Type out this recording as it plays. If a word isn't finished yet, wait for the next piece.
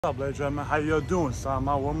What's up, ladies and gentlemen? How y'all doing? So I'm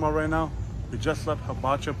at Walmart right now. We just left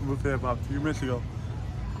Hibachi buffet about a few minutes ago.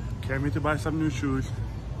 Came in to buy some new shoes.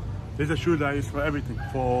 These are shoes that I use for everything.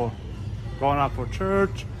 For going out for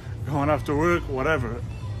church, going after work, whatever.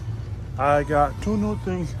 I got two new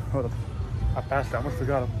things. Hold up. I passed it. I almost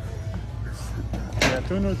forgot them. I got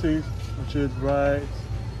two new things, which is right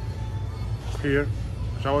here.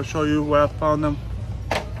 Which I will show you where I found them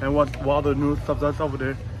and what the new stuff that's over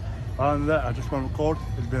there. Other than that, I just want to record.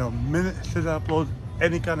 It's been a minute since I uploaded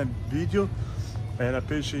any kind of video, and I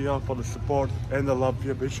appreciate y'all for the support and the love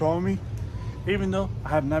you've been showing me, even though I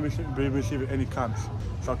have not been receiving any comments.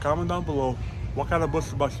 So comment down below what kind of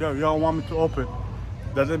booster box y'all want me to open.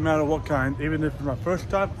 Doesn't matter what kind, even if it's my first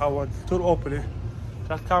time, I want to open it.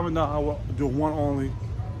 Just comment down, I will do one only.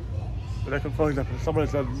 But like, for example, if somebody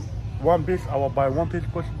said one piece, I will buy one piece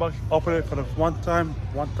booster box, open it for the one time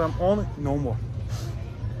only, no more.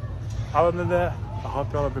 Other than that, I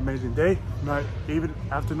hope y'all have an amazing day, night, evening,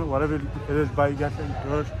 afternoon, whatever it is by you guys in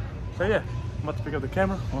yours. So yeah, I'm about to pick up the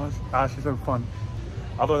camera. I see some fun.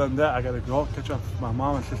 Other than that, I gotta go catch up with my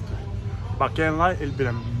mom and sister. But I can't lie, it's been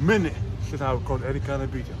a minute since I recorded any kind of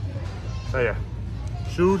video. So yeah,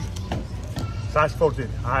 shoes, size 14.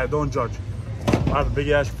 I don't judge. I have a big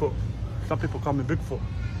ass foot. Some people call me Bigfoot.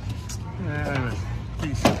 Yeah, anyways,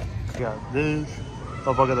 peace. Got this.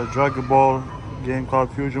 Hope I got a Dragon Ball game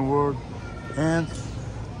called Fusion World, and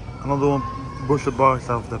another one booster box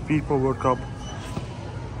of the FIFA World Cup.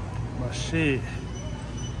 But shit,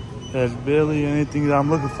 there's barely anything that I'm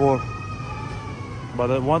looking for. But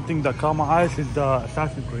the one thing that caught my eyes is the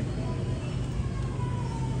Assassin's Creed.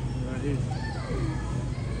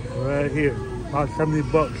 Right here, about 70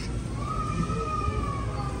 bucks.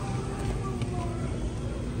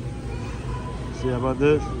 See about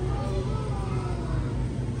this?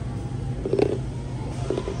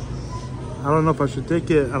 I don't know if I should take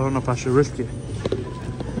it. I don't know if I should risk it.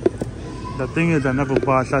 The thing is, I never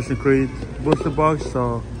bought Assassin's Creed booster box,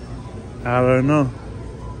 so I don't know.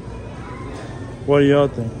 What do y'all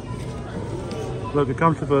think? Look, it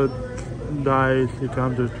comes with a dice. It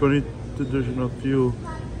comes with 20 traditional fuel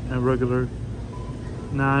and regular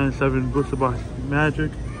 9, 7 booster box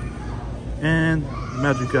magic and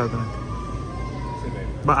magic gathering.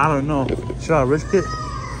 But I don't know. Should I risk it?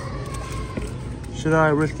 Should I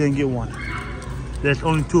risk it and get one? There's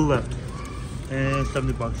only 2 left, and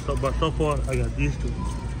 70 bucks. But so far, I got these 2.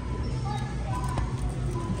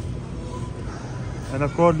 And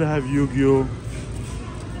of course, they have Yu-Gi-Oh!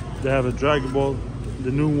 They have a Dragon Ball,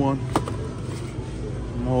 the new one.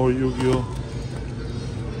 More Yu-Gi-Oh!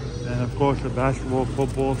 And of course, the basketball,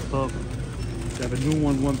 football stuff. They have a new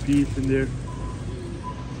One Piece in there.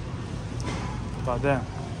 About that.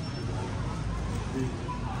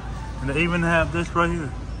 And they even have this right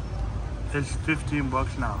here. It's 15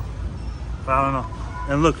 bucks now. But I don't know.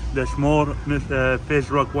 And look, there's more Face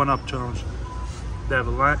Rock 1-Up challenge. They have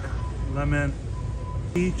a lemon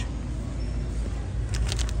each,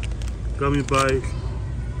 gummy bites,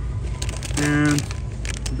 and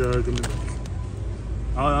the gummy bites.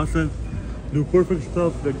 I also do perfect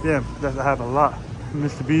stuff like them. That I have a lot.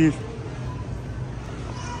 Mr. Beast.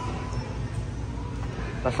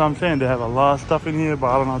 That's what I'm saying. They have a lot of stuff in here, but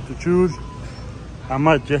I don't know how to choose. I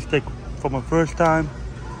might just take, for my first time,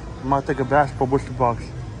 I might take a basketball booster box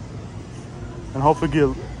and hopefully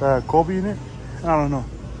get Kobe in it. I don't know.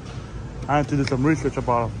 I have to do some research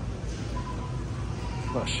about them.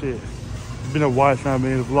 But shit, it's been a while since I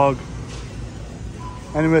made a vlog.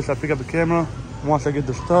 Anyways, I pick up the camera once I get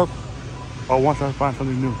the stuff or once I find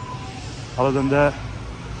something new. Other than that,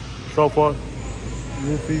 so far,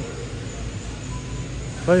 Luffy.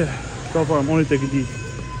 Oh yeah, so far I'm only taking these.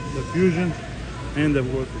 The Fusion and the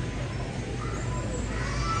World.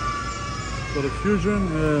 So the Fusion,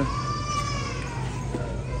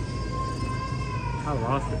 I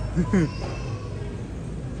lost it.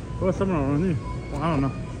 What's something around here? Well, I don't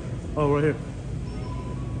know. Oh, right here.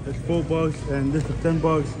 It's 4 bucks and this is 10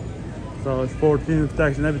 bucks. So it's 14 with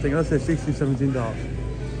tax and everything. Let's say $16, $17.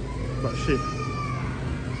 But shit.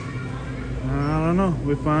 I don't know.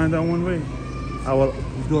 We find that one way. I will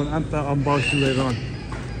do an unboxing later on.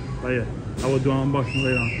 But yeah, I will do an unboxing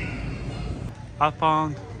later on. I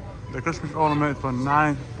found the Christmas ornament for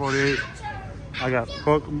 $9.48. I got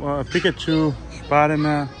Pikachu,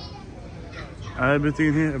 Spider-Man, everything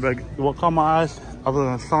in here. But what caught my eyes, other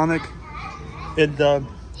than Sonic, it's the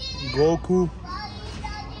Goku,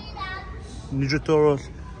 Ninja Turtles,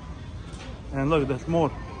 and look, there's more.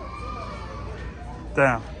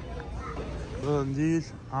 Damn. Other than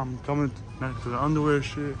these, I'm coming to the underwear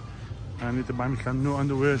shit. I need to buy me some new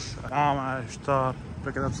underwears. I start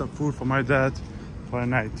picking up some food for my dad. for a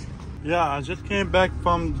night. Yeah, I just came back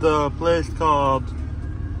from the place called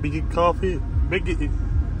Biggie Coffee. Biggie,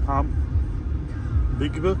 I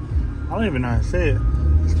don't even know how to say it.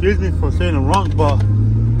 Excuse me for saying it wrong, but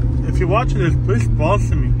if you're watching this, please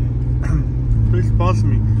sponsor me. Please sponsor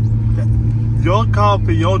me. Your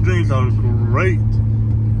coffee, your drinks are great.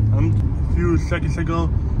 A few seconds ago,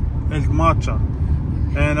 it's matcha.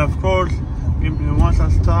 And of course, once I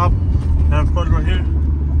stop, and of course right here,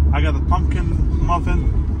 I got the pumpkin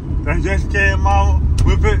muffin that just came out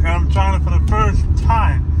with it, and I'm trying it for the first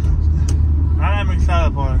time. I am excited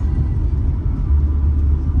about it.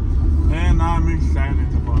 And I'm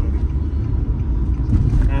excited about it.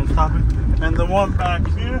 And stop it. And the one back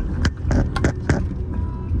here,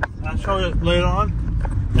 I'll show you later on,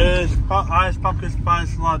 is iced pumpkin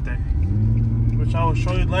spice latte, which I will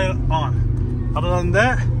show you later on. Other than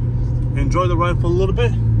that, enjoy the ride for a little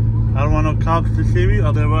bit. I don't want no cops to see me,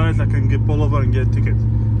 otherwise I can get pulled over and get tickets.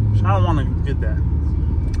 So I don't want to get that.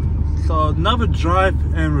 So never drive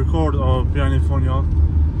and record or be on your phone, y'all.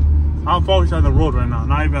 I'm focused on the road right now,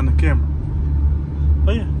 not even on the camera.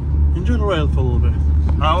 But yeah, enjoy the ride for a little bit.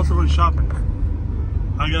 I also went shopping.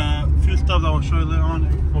 I got a few stuff that I will show you later on.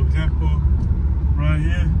 For example, right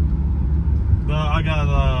here, I got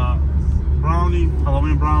a brownie,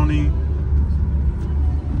 Halloween brownie,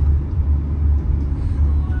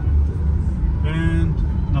 and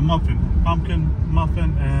the muffin, pumpkin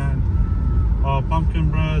muffin, and pumpkin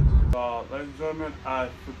bread. Ladies and gentlemen, I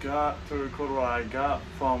forgot to record what I got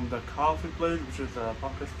from the coffee place, which is a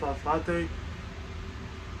pumpkin spice latte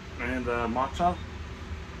and matcha.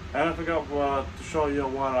 And I forgot to show you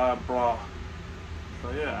what I brought.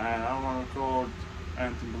 So yeah, and I don't want to record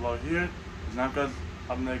anything below here. It's not because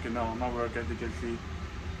I'm naked, no, I'm not working, as you can see.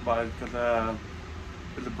 But it's because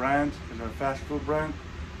it's a brand, it's a fast food brand.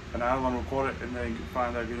 And I don't want to record it and then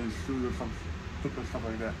find out getting sued or some stupid stuff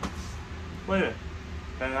like that. But yeah,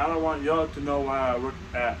 and I don't want y'all to know where I work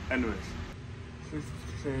at anyways. 6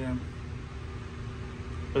 a.m.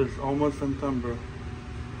 It's almost September.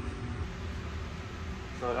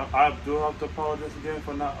 So I do have to apologize again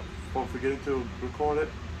for forgetting to record it,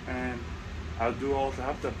 and I do also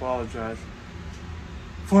have to apologize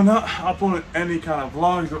for not uploading any kind of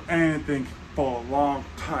vlogs or anything for a long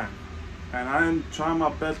time. And I am trying my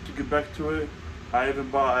best to get back to it. I even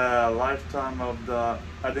bought a lifetime of the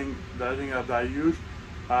editing that I use.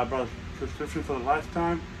 I bought a subscription for a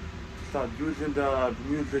lifetime to start using the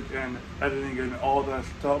music and editing and all that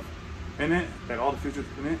stuff in it, like all the features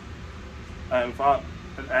in it. And without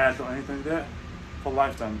an ads or anything like that, for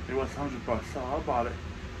lifetime. It was $100, so I bought it.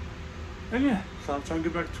 And yeah, so I'm trying to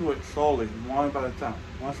get back to it slowly, one by a time,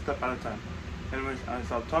 one step at a time. Anyways, I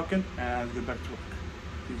stop talking and I'll get back to work.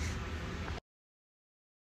 Peace.